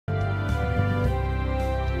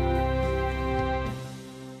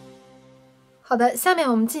好的，下面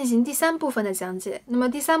我们进行第三部分的讲解。那么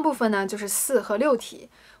第三部分呢，就是4和6题。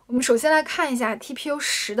我们首先来看一下 TPU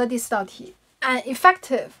 10的第4道题。An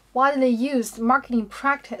effective, widely used marketing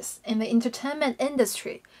practice in the entertainment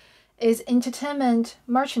industry is entertainment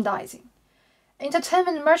merchandising.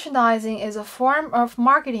 Entertainment merchandising is a form of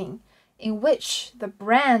marketing in which the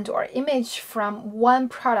brand or image from one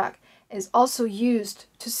product is also used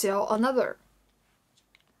to sell another.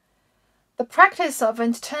 The practice of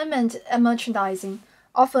entertainment merchandising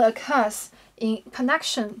often occurs in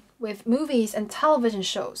connection with movies and television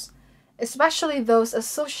shows, especially those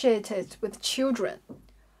associated with children.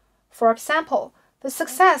 For example, the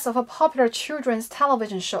success of a popular children's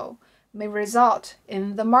television show may result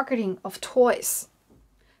in the marketing of toys.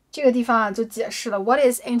 这个地方啊就解释了 What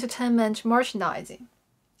is entertainment merchandising?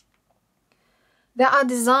 They are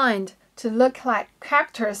designed to look like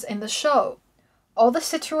characters in the show. Or the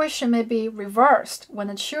situation may be reversed when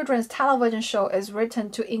a children's television show is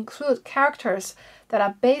written to include characters that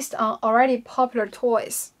are based on already popular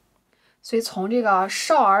toys. 所以从这个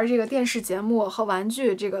少儿这个电视节目和玩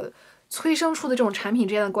具这个催生出的这种产品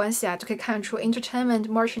之间的关系啊，就可以看出 entertainment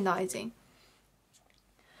merchandising。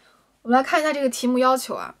我们来看一下这个题目要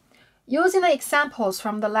求啊。Using the examples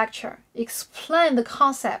from the lecture, explain the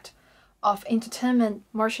concept of entertainment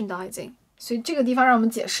merchandising. 所以这个地方让我们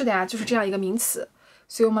解释的呀，就是这样一个名词。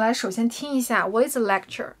所以我们来首先听一下 What is a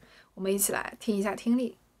lecture? 我们一起来听一下听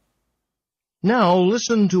力。Now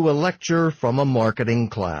listen to a lecture from a marketing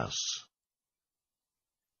class.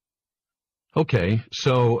 Okay,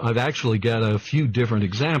 so I've actually got a few different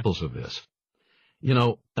examples of this. You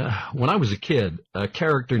know, when I was a kid, a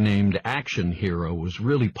character named Action Hero was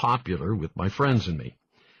really popular with my friends and me.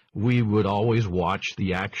 We would always watch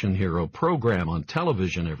the Action Hero program on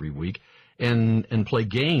television every week and play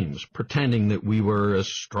games, pretending that we were as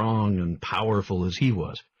strong and powerful as he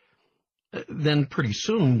was. Then pretty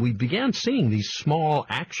soon we began seeing these small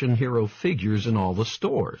action hero figures in all the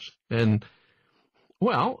stores. And,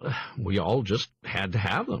 well, we all just had to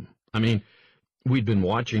have them. I mean, we'd been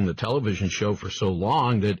watching the television show for so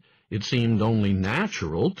long that it seemed only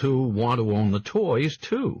natural to want to own the toys,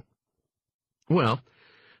 too. Well,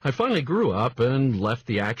 I finally grew up and left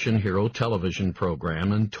the Action Hero television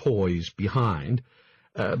program and toys behind.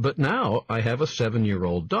 But now I have a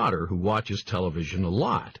 7-year-old daughter who watches television a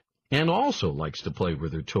lot and also likes to play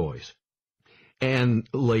with her toys. And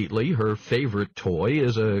lately her favorite toy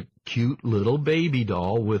is a cute little baby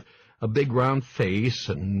doll with a big round face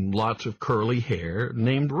and lots of curly hair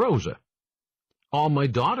named Rosa. All my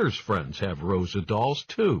daughter's friends have Rosa dolls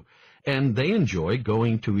too, and they enjoy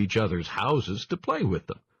going to each other's houses to play with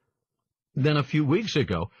them. Then a few weeks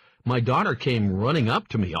ago, my daughter came running up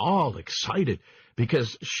to me all excited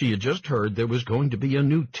because she had just heard there was going to be a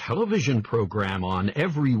new television program on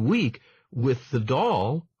every week with the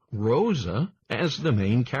doll, Rosa, as the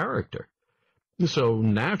main character. So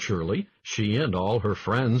naturally, she and all her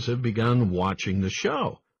friends have begun watching the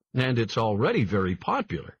show, and it's already very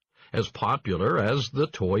popular as the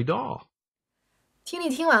toy doll. 听力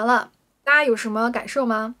听完了，大家有什么感受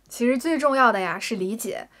吗？其实最重要的呀是理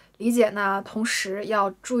解。理解呢，同时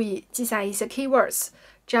要注意记下一些 keywords，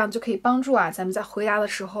 这样就可以帮助啊咱们在回答的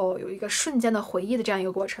时候有一个瞬间的回忆的这样一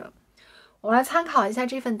个过程。我们来参考一下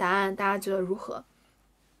这份答案，大家觉得如何？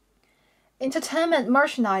 Entertainment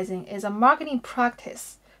merchandising is a marketing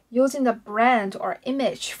practice using the brand or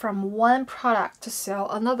image from one product to sell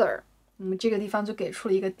another. 那么这个地方就给出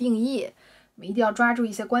了一个定义，我们一定要抓住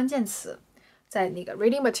一些关键词，在那个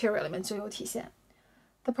reading material 里面就有体现。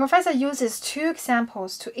The professor uses 2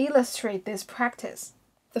 examples to illustrate this practice.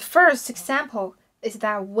 The first example is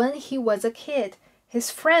that when he was a kid,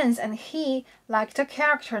 his friends and he liked a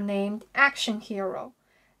character named Action Hero,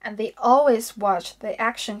 and they always watched the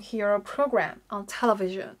Action Hero program on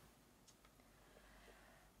television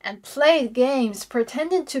and played games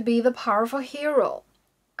pretending to be the powerful hero.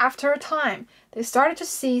 After a time, they started to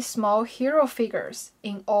see small hero figures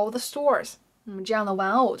in all the stores. 这样的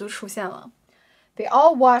玩偶就出现了。They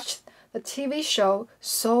all watched the TV show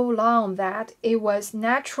so long that it was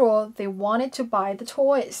natural they wanted to buy the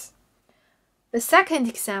toys. The second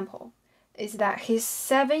example is that his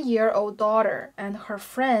 7-year-old daughter and her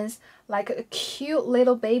friends like a cute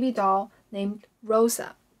little baby doll named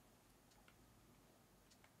Rosa.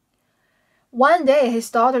 One day,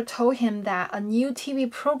 his daughter told him that a new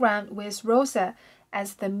TV program with Rosa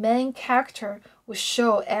as the main character would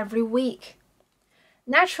show every week.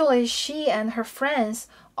 Naturally, she and her friends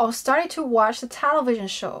all started to watch the television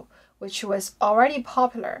show, which was already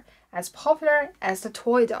popular as the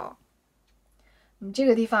toy doll. 这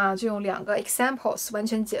个地方啊，就用2个 examples 完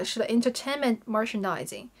全解释了 entertainment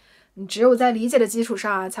merchandising。你只有在理解的基础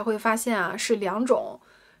上才会发现是两种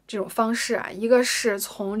这种方式一个是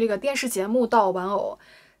从这个电视节目到玩偶，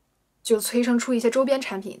就催生出一些周边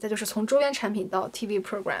产品，再就是从周边产品到 TV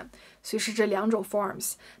program， 所以是这两种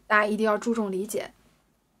forms， 大家一定要注重理解。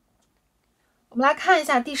我们来看一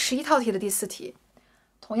下第11套题的第4题，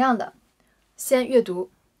同样的，先阅读。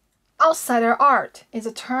Outsider art is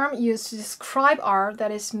a term used to describe art that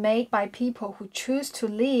is made by people who choose to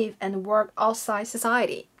live and work outside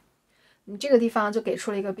society. 这个地方就给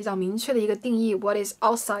出了一个比较明确的一个定义 What is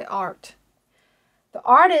outside art? The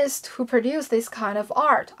artists who produce this kind of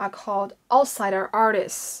art are called outsider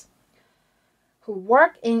artists, who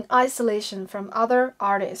work in isolation from other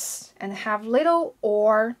artists and have little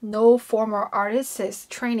or no formal artist's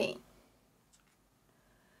training.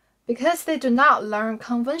 Because they do not learn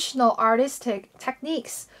conventional artistic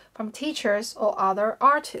techniques from teachers or other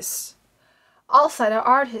artists, outsider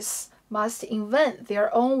artists must invent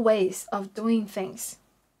their own ways of doing things.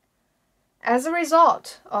 As a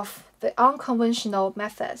result of the unconventional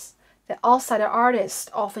methods that outsider artists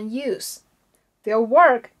often use, their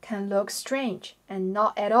work can look strange and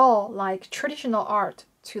not at all like traditional art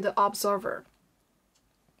to the observer.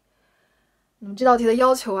 那么这道题的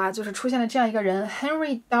要求就是出现了这样一个人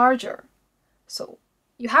Henry Darger. So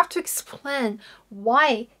you have to explain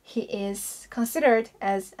why he is considered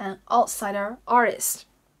as an outsider artist.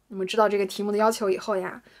 那么知道这个题目的要求以后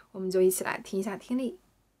我们就一起来听一下听力。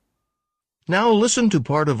Now listen to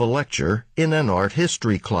part of a lecture in an art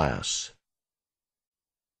history class.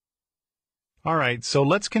 All right, so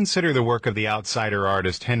let's consider the work of the outsider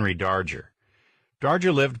artist Henry Darger.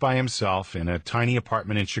 Darger lived by himself in a tiny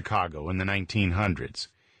apartment in Chicago in the 1900s.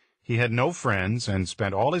 He had no friends and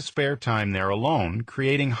spent all his spare time there alone,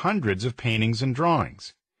 creating hundreds of paintings and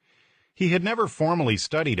drawings. He had never formally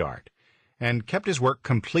studied art and kept his work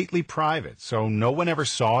completely private, so no one ever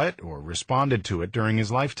saw it or responded to it during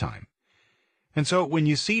his lifetime. And so when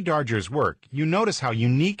you see Darger's work, you notice how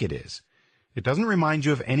unique it is. It doesn't remind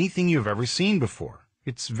you of anything you've ever seen before.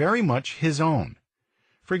 It's very much his own.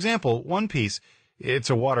 For example, one piece, it's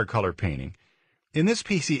a watercolor painting. In this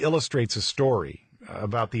piece, he illustrates a story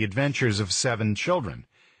about the adventures of 7 children.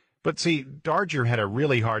 But see, Darger had a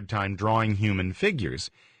really hard time drawing human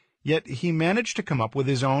figures, yet he managed to come up with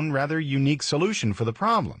his own rather unique solution for the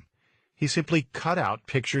problem. He simply cut out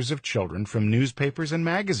pictures of children from newspapers and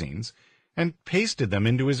magazines and pasted them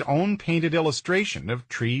into his own painted illustration of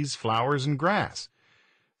trees, flowers, and grass.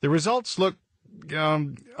 The results look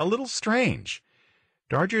a little strange.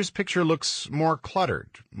 Darger's picture looks more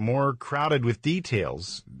cluttered, more crowded with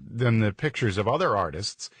details than the pictures of other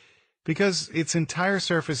artists because its entire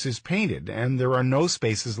surface is painted and there are no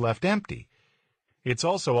spaces left empty. It's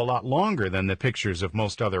also a lot longer than the pictures of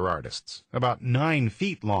most other artists, about 9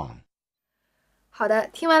 feet long. 好的，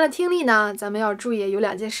听完了听力呢，咱们要注意有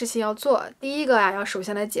2件事情要做。第一个要首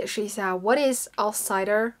先来解释一下 What is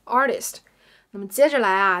outsider artist？ 那么接着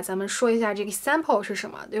来咱们说一下这个 sample 是什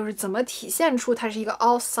么，就是怎么体现出它是一个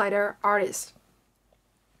outsider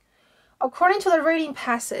artist。According to the reading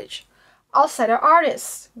passage, outsider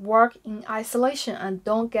artists work in isolation and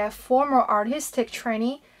don't get formal artistic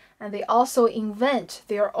training, and they also invent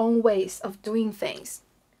their own ways of doing things.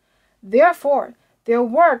 Therefore, their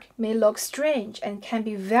work may look strange and can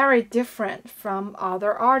be very different from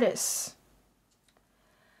other artists.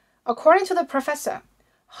 According to the professor,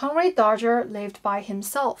 Henry Darger lived by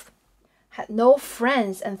himself, had no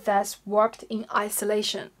friends and thus worked in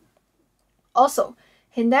isolation. Also,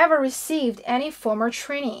 he never received any formal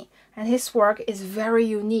training and his work is very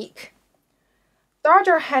unique.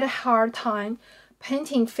 Darger had a hard time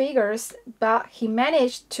painting figures, but he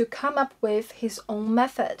managed to come up with his own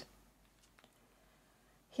method.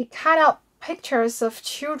 He cut out pictures of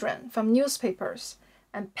children from newspapers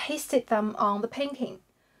and pasted them on the painting,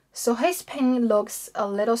 so his painting looks a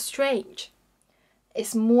little strange.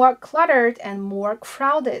 It's more cluttered and more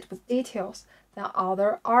crowded with details than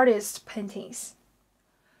other artists' paintings.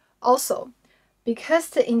 Also, because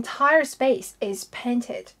the entire space is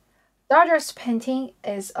painted, Darger's painting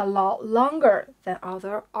is a lot longer than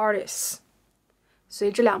other artists. 所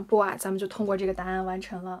以这2步咱们就通过这个答案完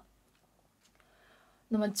成了。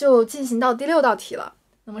那么就进行到第6道题了。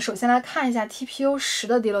那么首先来看一下 TPO 10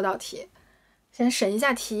的第6道题。先审一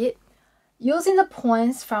下题。Using the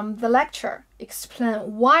points from the lecture,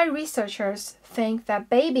 explain why researchers think that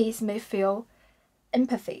babies may feel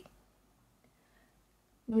empathy.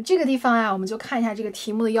 那么这个地方我们就看一下这个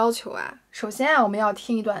题目的要求首先我们要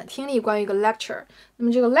听一段听力关于一个 lecture。那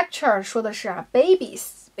么这个 lecture 说的是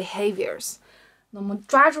babies behaviors。那么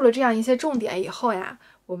抓住了这样一些重点以后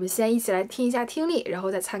我我们先一起来听一下听力，然后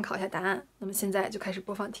再参考一下答案。那么现在就开始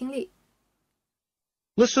播放听力。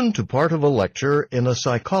Listen to part of a lecture in a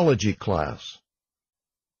psychology class.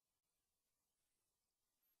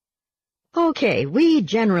 Okay, we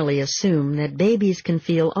generally assume that babies can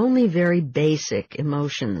feel only very basic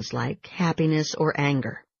emotions like happiness or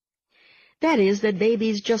anger. That is, that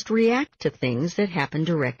babies just react to things that happen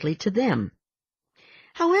directly to them.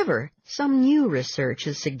 However, some new research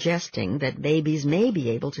is suggesting that babies may be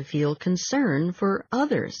able to feel concern for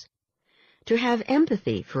others, to have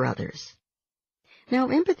empathy for others. Now,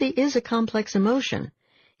 empathy is a complex emotion.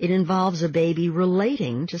 It involves a baby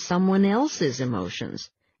relating to someone else's emotions,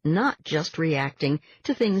 not just reacting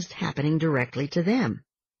to things happening directly to them.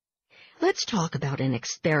 Let's talk about an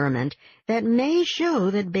experiment that may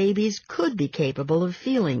show that babies could be capable of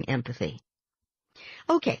feeling empathy.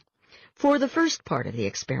 Okay, for the first part of the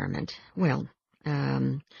experiment,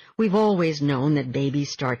 we've always known that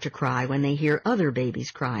babies start to cry when they hear other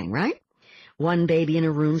babies crying, right? One baby in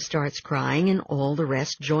a room starts crying and all the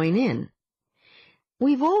rest join in.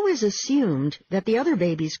 We've always assumed that the other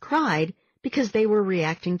babies cried because they were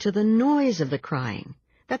reacting to the noise of the crying,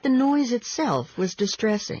 that the noise itself was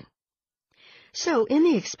distressing. So, in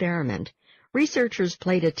the experiment, researchers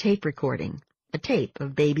played a tape recording, a tape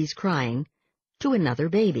of babies crying, to another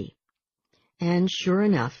baby. And sure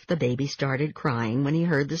enough, the baby started crying when he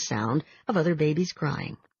heard the sound of other babies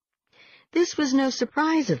crying. This was no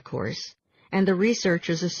surprise, of course, and the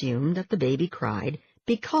researchers assumed that the baby cried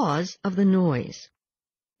because of the noise.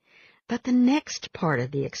 But the next part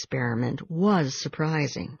of the experiment was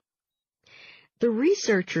surprising. The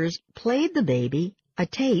researchers played the baby a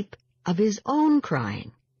tape of his own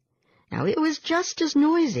crying. Now, it was just as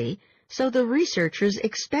noisy, so the researchers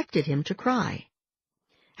expected him to cry.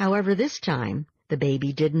 However, this time, the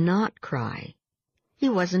baby did not cry. He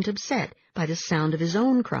wasn't upset by the sound of his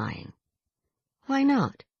own crying. Why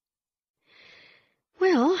not?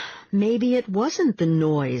 Well, maybe it wasn't the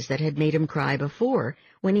noise that had made him cry before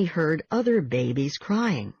when he heard other babies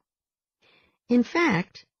crying. In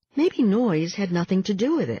fact, maybe noise had nothing to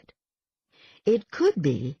do with it. It could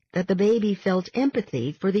be that the baby felt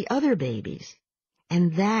empathy for the other babies,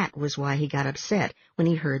 and that was why he got upset when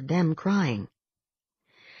he heard them crying.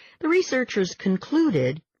 The researchers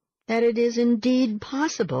concluded that it is indeed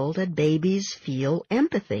possible that babies feel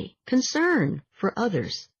empathy, concern for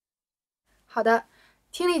others. 好的，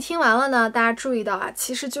听力听完了呢，大家注意到啊，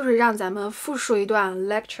其实就是让咱们复述一段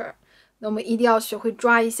lecture。那我们一定要学会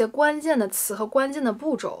抓一些关键的词和关键的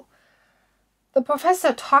步骤。The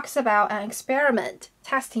professor talks about an experiment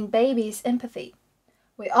testing babies' empathy.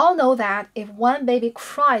 We all know that if one baby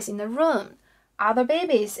cries in a room, other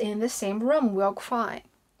babies in the same room will cry.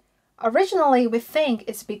 Originally, we think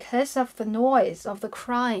it's because of the noise of the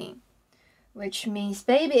crying, which means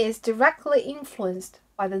baby is directly influenced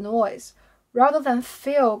by the noise rather than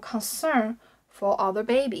feel concern for other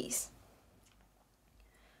babies.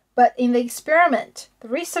 But in the experiment, the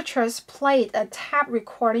researchers played a tape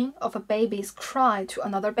recording of a baby's cry to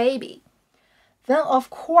another baby. Then, of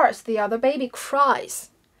course, the other baby cries.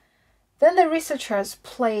 Then the researchers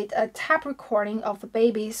played a tape recording of the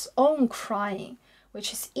baby's own crying,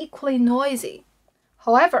 which is equally noisy.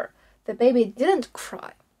 However, the baby didn't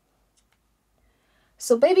cry.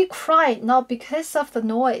 So baby cried not because of the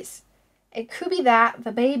noise. It could be that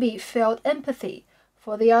the baby felt empathy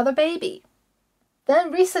for the other baby.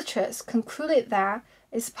 Then researchers concluded that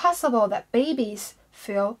it's possible that babies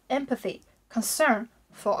feel empathy, concern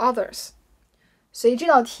for others. 所以这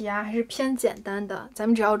道题啊还是偏简单的，咱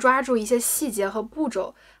们只要抓住一些细节和步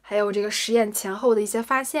骤，还有这个实验前后的一些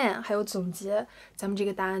发现，还有总结，咱们这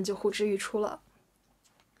个答案就呼之欲出了。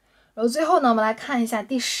然后最后呢，我们来看一下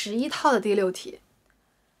第11套的第6题。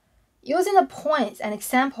Using the points and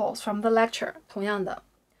examples from the lecture， 同样的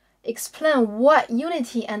 ，explain what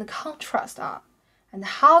unity and contrast are, and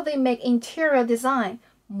how they make interior design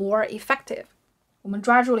more effective。我们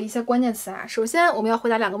抓住了一些关键词啊，首先我们要回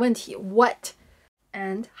答2个问题 ：what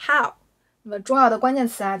and how。那么重要的关键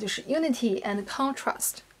词啊，就是 unity and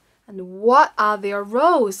contrast。And what are their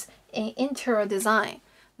roles in interior design？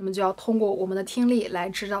 那么就要通过我们的听力来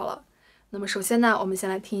知道了。那么首先呢，我们先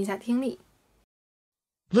来听一下听力。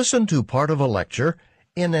Listen to part of a lecture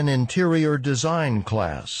in an interior design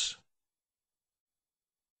class.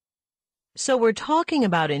 So we're talking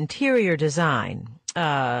about interior design,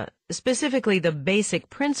 specifically the basic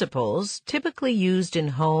principles typically used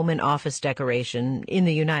in home and office decoration in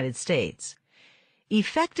the United States.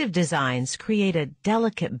 Effective designs create a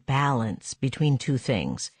delicate balance between two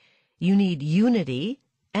things. You need unity,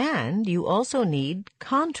 and you also need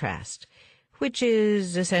contrast, which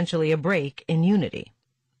is essentially a break in unity.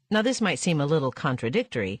 Now, this might seem a little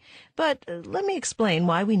contradictory, but let me explain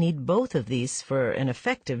why we need both of these for an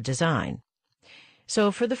effective design.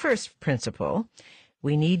 So for the first principle,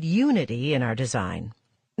 we need unity in our design.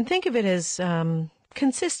 Think of it as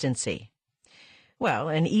consistency. Well,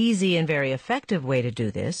 an easy and very effective way to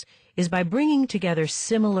do this is by bringing together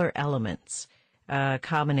similar elements. A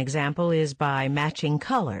common example is by matching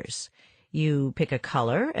colors. You pick a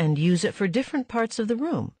color and use it for different parts of the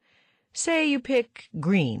room. Say you pick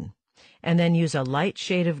green, and then use a light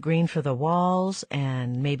shade of green for the walls,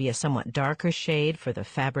 and maybe a somewhat darker shade for the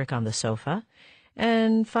fabric on the sofa,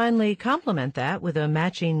 and finally complement that with a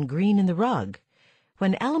matching green in the rug.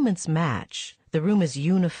 When elements match, the room is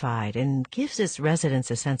unified and gives its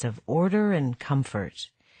residents a sense of order and comfort.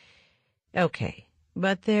 Okay,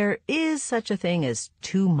 but there is such a thing as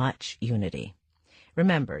too much unity.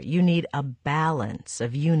 Remember, you need a balance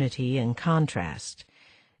of unity and contrast.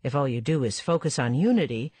 If all you do is focus on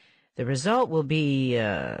unity, the result will be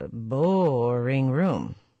a boring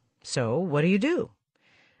room. So what do?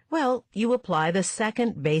 Well, you apply the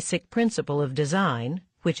second basic principle of design,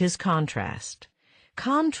 which is contrast.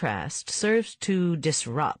 Contrast serves to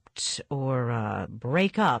disrupt or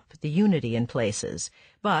break up the unity in places,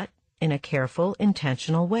 but in a careful,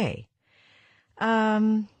 intentional way.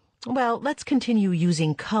 Well, let's continue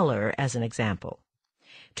using color as an example.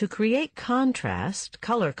 To create contrast,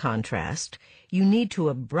 color contrast, you need to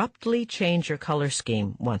abruptly change your color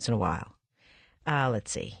scheme once in a while.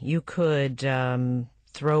 Let's see. You could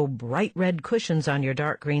throw bright red cushions on your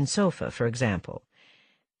dark green sofa, for example.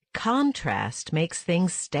 Contrast makes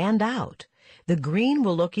things stand out. The green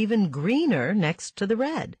will look even greener next to the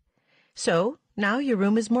red. So now your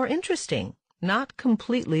room is more interesting, not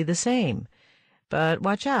completely the same. But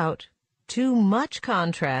watch out. Too much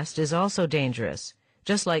contrast is also dangerous,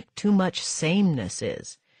 just like too much sameness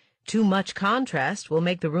is. Too much contrast will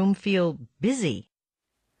make the room feel busy.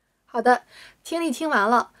 好的，听力听完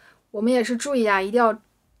了，我们也是注意啊，一定要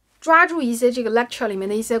抓住一些这个 lecture 里面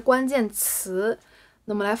的一些关键词。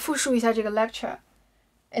那么来复述一下这个 lecture.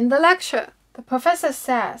 In the lecture, the professor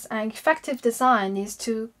says an effective design is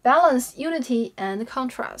to balance unity and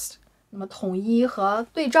contrast. 那么统一和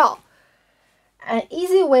对照。An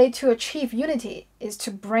easy way to achieve unity is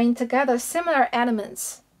to bring together similar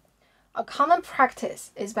elements. A common practice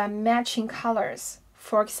is by matching colors.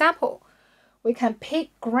 For example, we can pick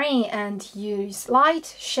green and use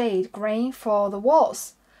light shade green for the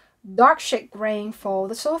walls, dark shade green for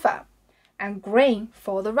the sofa, and green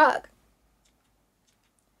for the rug.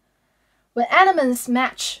 When elements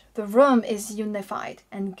match, the room is unified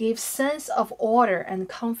and gives sense of order and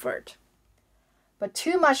comfort. But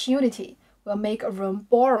too much unity will make a room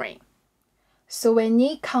boring. So we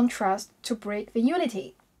need contrast to break the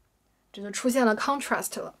unity. 这就出现了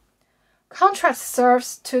contrast 了。Contrast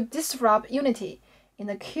serves to disrupt unity in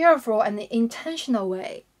a careful and intentional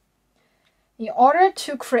way. In order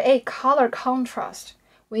to create color contrast,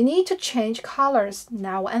 we need to change colors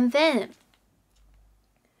now and then.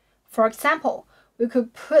 For example, we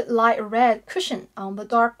could put light red cushion on the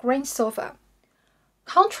dark green sofa.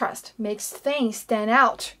 Contrast makes things stand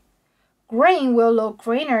out. Green will look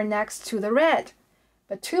greener next to the red,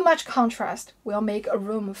 but too much contrast will make a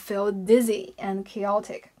room feel dizzy and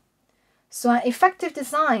chaotic. So an effective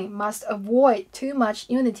design must avoid too much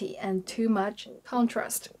unity and too much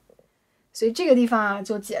contrast. 所以这个地方啊，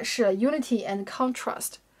就解释了 unity and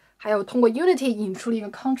contrast， 还有通过 unity 引出了一个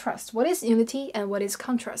contrast. What is unity and what is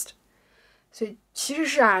contrast? 所以其实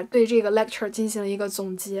是啊，对这个 lecture 进行了一个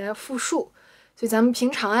总结复述。所以咱们平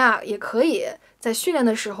常呀，也可以在训练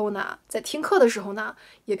的时候呢，在听课的时候呢，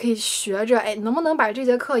也可以学着，能不能把这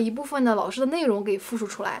节课一部分的老师的内容给复述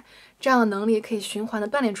出来，这样的能力可以循环的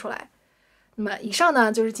锻炼出来。那么以上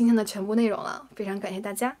呢，就是今天的全部内容了，非常感谢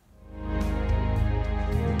大家。